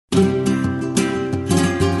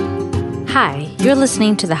Hi, you're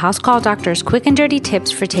listening to the House Call Doctor's quick and dirty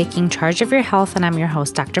tips for taking charge of your health, and I'm your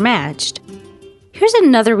host, Dr. Majd. Here's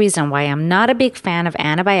another reason why I'm not a big fan of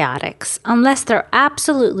antibiotics, unless they're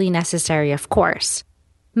absolutely necessary, of course.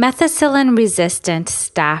 Methicillin-resistant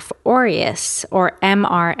Staph aureus, or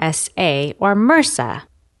MRSA, or MRSA.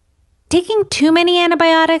 Taking too many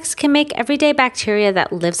antibiotics can make everyday bacteria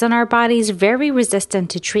that lives in our bodies very resistant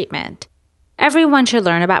to treatment. Everyone should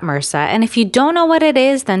learn about MRSA, and if you don't know what it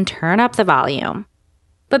is, then turn up the volume.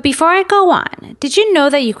 But before I go on, did you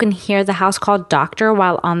know that you can hear the House Call Doctor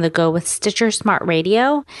while on the go with Stitcher Smart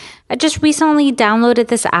Radio? I just recently downloaded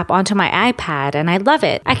this app onto my iPad, and I love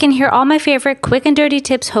it. I can hear all my favorite quick and dirty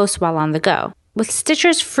tips hosts while on the go. With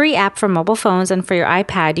Stitcher's free app for mobile phones and for your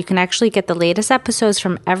iPad, you can actually get the latest episodes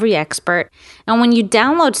from every expert. And when you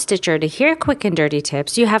download Stitcher to hear quick and dirty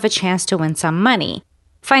tips, you have a chance to win some money.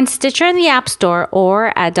 Find Stitcher in the App Store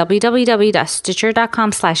or at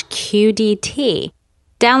www.stitcher.com/QDT.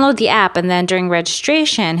 Download the app and then during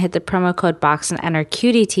registration, hit the promo code box and enter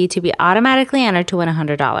QDT to be automatically entered to win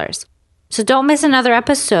 $100. So don't miss another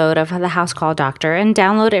episode of the House Call Doctor and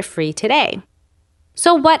download it free today.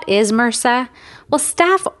 So what is MRSA? Well,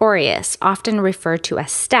 Staph aureus, often referred to as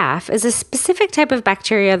staph, is a specific type of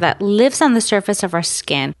bacteria that lives on the surface of our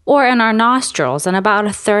skin or in our nostrils in about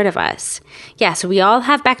a third of us. Yes, we all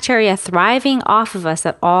have bacteria thriving off of us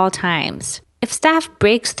at all times. If staph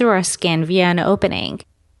breaks through our skin via an opening,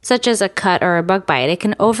 such as a cut or a bug bite, it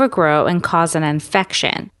can overgrow and cause an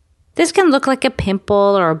infection. This can look like a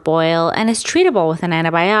pimple or a boil and is treatable with an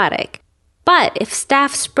antibiotic. But if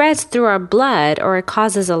staph spreads through our blood or it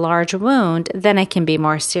causes a large wound, then it can be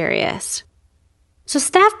more serious. So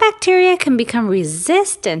staph bacteria can become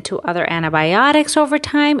resistant to other antibiotics over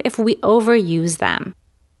time if we overuse them.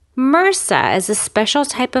 MRSA is a special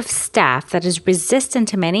type of staph that is resistant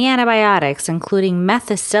to many antibiotics, including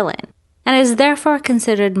methicillin, and is therefore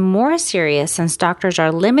considered more serious since doctors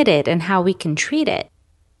are limited in how we can treat it.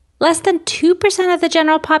 Less than 2% of the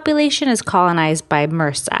general population is colonized by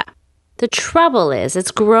MRSA. The trouble is,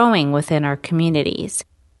 it's growing within our communities.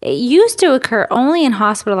 It used to occur only in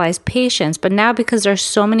hospitalized patients, but now because there's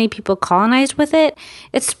so many people colonized with it,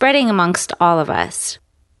 it's spreading amongst all of us.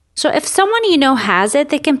 So if someone you know has it,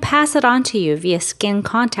 they can pass it on to you via skin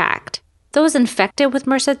contact. Those infected with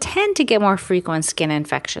MRSA tend to get more frequent skin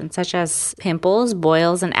infections, such as pimples,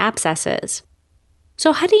 boils, and abscesses.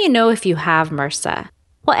 So how do you know if you have MRSA?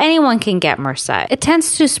 Well, anyone can get MRSA. It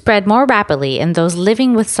tends to spread more rapidly in those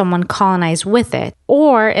living with someone colonized with it,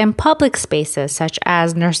 or in public spaces such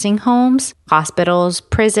as nursing homes, hospitals,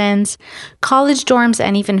 prisons, college dorms,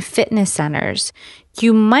 and even fitness centers.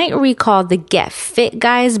 You might recall the Get Fit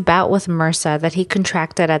guy's bout with MRSA that he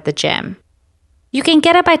contracted at the gym. You can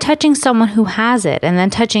get it by touching someone who has it and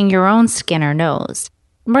then touching your own skin or nose.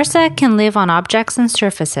 MRSA can live on objects and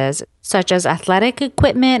surfaces, such as athletic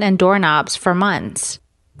equipment and doorknobs, for months.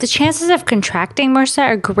 The chances of contracting MRSA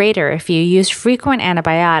are greater if you use frequent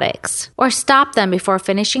antibiotics, or stop them before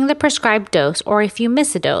finishing the prescribed dose, or if you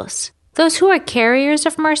miss a dose. Those who are carriers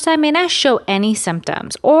of MRSA may not show any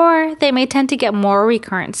symptoms, or they may tend to get more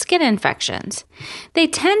recurrent skin infections. They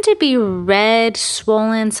tend to be red,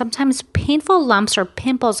 swollen, sometimes painful lumps or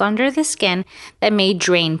pimples under the skin that may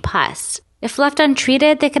drain pus. If left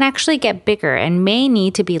untreated, they can actually get bigger and may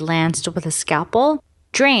need to be lanced with a scalpel,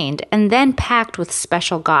 drained, and then packed with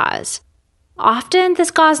special gauze. Often,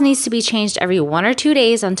 this gauze needs to be changed every 1 or 2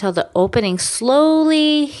 days until the opening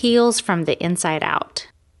slowly heals from the inside out.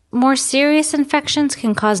 More serious infections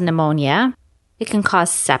can cause pneumonia. It can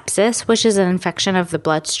cause sepsis, which is an infection of the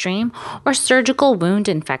bloodstream, or surgical wound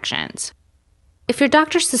infections. If your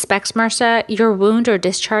doctor suspects MRSA, your wound or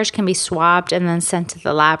discharge can be swabbed and then sent to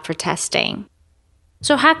the lab for testing.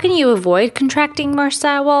 So how can you avoid contracting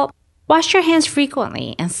MRSA? Well, wash your hands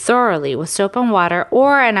frequently and thoroughly with soap and water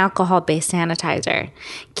or an alcohol-based sanitizer.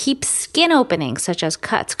 Keep skin openings, such as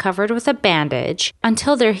cuts, covered with a bandage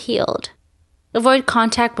until they're healed. Avoid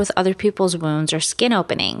contact with other people's wounds or skin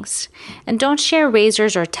openings. And don't share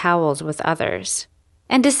razors or towels with others.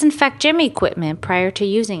 And disinfect gym equipment prior to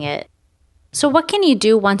using it. So what can you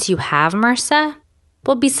do once you have MRSA?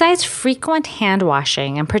 Well, besides frequent hand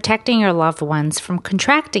washing and protecting your loved ones from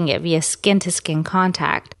contracting it via skin-to-skin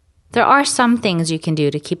contact, there are some things you can do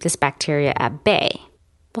to keep this bacteria at bay.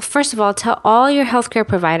 Well, first of all, tell all your healthcare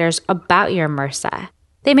providers about your MRSA.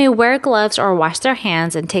 They may wear gloves or wash their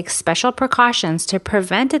hands and take special precautions to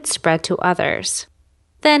prevent its spread to others.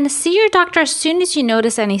 Then see your doctor as soon as you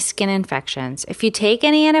notice any skin infections. If you take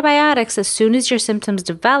any antibiotics as soon as your symptoms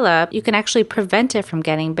develop, you can actually prevent it from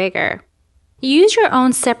getting bigger. Use your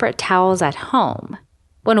own separate towels at home.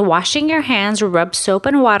 When washing your hands, rub soap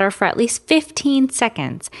and water for at least 15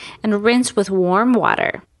 seconds and rinse with warm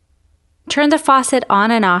water. Turn the faucet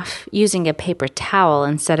on and off using a paper towel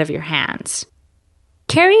instead of your hands.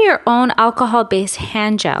 Carry your own alcohol-based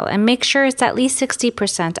hand gel and make sure it's at least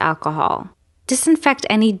 60% alcohol. Disinfect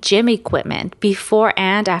any gym equipment before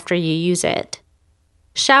and after you use it.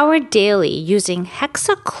 Shower daily using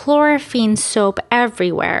hexachlorophene soap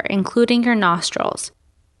everywhere, including your nostrils.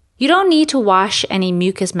 You don't need to wash any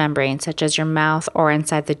mucous membranes such as your mouth or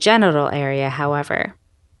inside the genital area, however.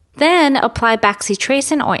 Then apply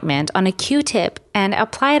bacitracin ointment on a Q-tip and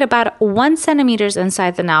apply it about 1 centimeter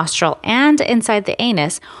inside the nostril and inside the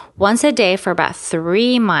anus once a day for about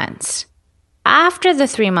 3 months. After the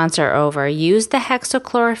 3 months are over, use the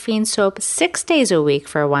hexachlorophene soap 6 days a week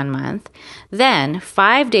for 1 month, then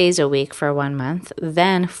 5 days a week for 1 month,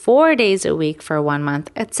 then 4 days a week for 1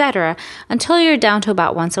 month, etc., until you're down to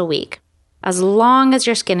about once a week, as long as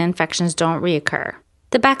your skin infections don't reoccur.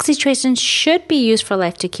 The bacitracin should be used for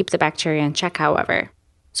life to keep the bacteria in check, however.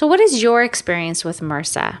 So what is your experience with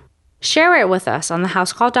MRSA? Share it with us on the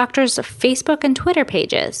House Call Doctor's Facebook and Twitter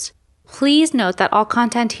pages. Please note that all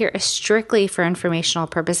content here is strictly for informational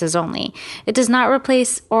purposes only. It does not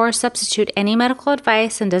replace or substitute any medical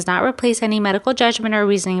advice and does not replace any medical judgment or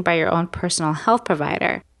reasoning by your own personal health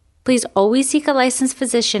provider. Please always seek a licensed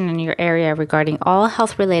physician in your area regarding all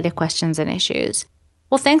health-related questions and issues.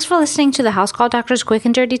 Well, thanks for listening to the House Call Doctor's Quick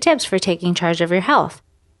and Dirty Tips for taking charge of your health.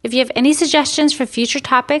 If you have any suggestions for future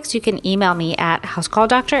topics, you can email me at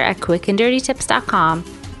housecalldoctor@quickanddirtytips.com.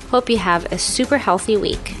 Hope you have a super healthy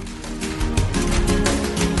week.